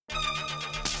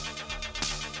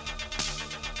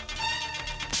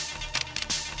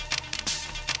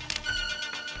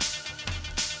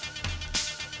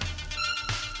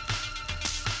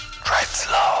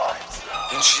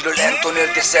giro lento nel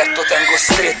deserto, tengo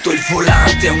stretto il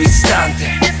volante. Un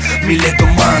istante, mille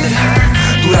domande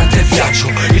durante il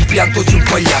viaggio, il pianto di un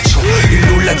pagliaccio, il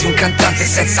nulla di un cantante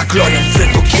senza gloria, un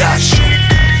freddo ghiaccio.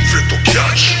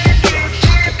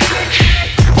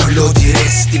 Non lo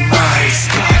diresti mai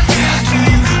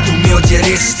sbagliato, tu mi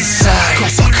odieresti, sai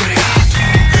cosa ho creato.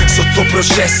 Sotto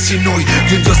processi noi,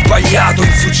 di un dio sbagliato,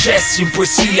 insuccessi in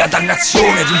poesia,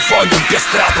 dannazione di un foglio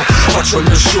impiastrato. Faccio il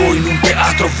mio show in un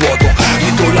teatro vuoto,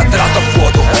 idolatrato a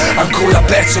vuoto, ancora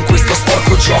perso in questo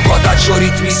sporco gioco. Adagio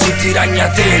ritmi su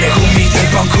tiragnatele, comite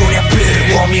in bancone a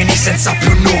bere, uomini senza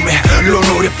più nome,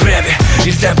 l'onore è breve,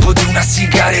 il tempo di una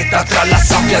sigaretta tra la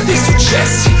sabbia dei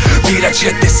successi, villaggi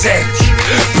e deserti,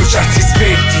 bruciarsi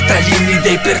spenti tra gli inni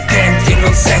dei perdenti. E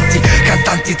non senti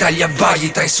cantanti tra gli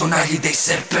abbagli, tra i sonagli dei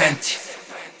serpenti.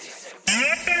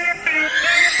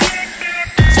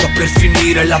 Sto per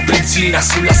finire la benzina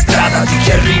sulla strada di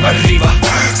chi arriva.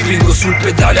 Spingo sul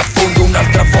pedale a fondo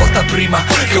un'altra volta prima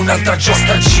che un'altra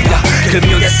giostra gira, che il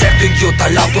mio deserto inghiotta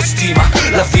l'autostima.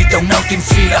 La vita è un'auto in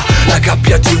fila, la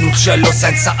gabbia di un uccello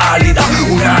senza alida,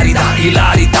 un'arida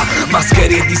ilarità,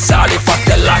 maschere di sale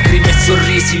fatte a lacrime e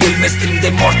sorrisi del mainstream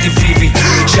dei morti vivi.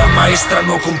 Ci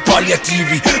ammaestrano con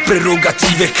palliativi,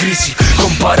 prerogative e crisi,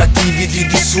 comparativi di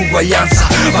disuguaglianza,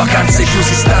 vacanze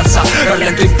chiusi stanza,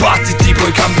 rallento impatti tipo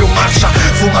i cambio marcia,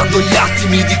 fumando gli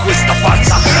attimi di questa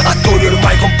farsa, attori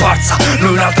ormai comparsa,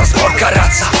 noi un'altra sporca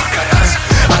razza.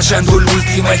 Agendo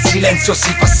l'ultima il silenzio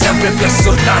si fa sempre più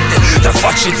assordante, tra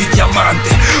facce di diamante,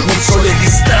 un sole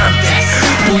distante,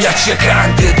 buia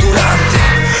accecante durante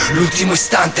l'ultimo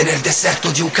istante nel deserto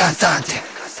di un cantante.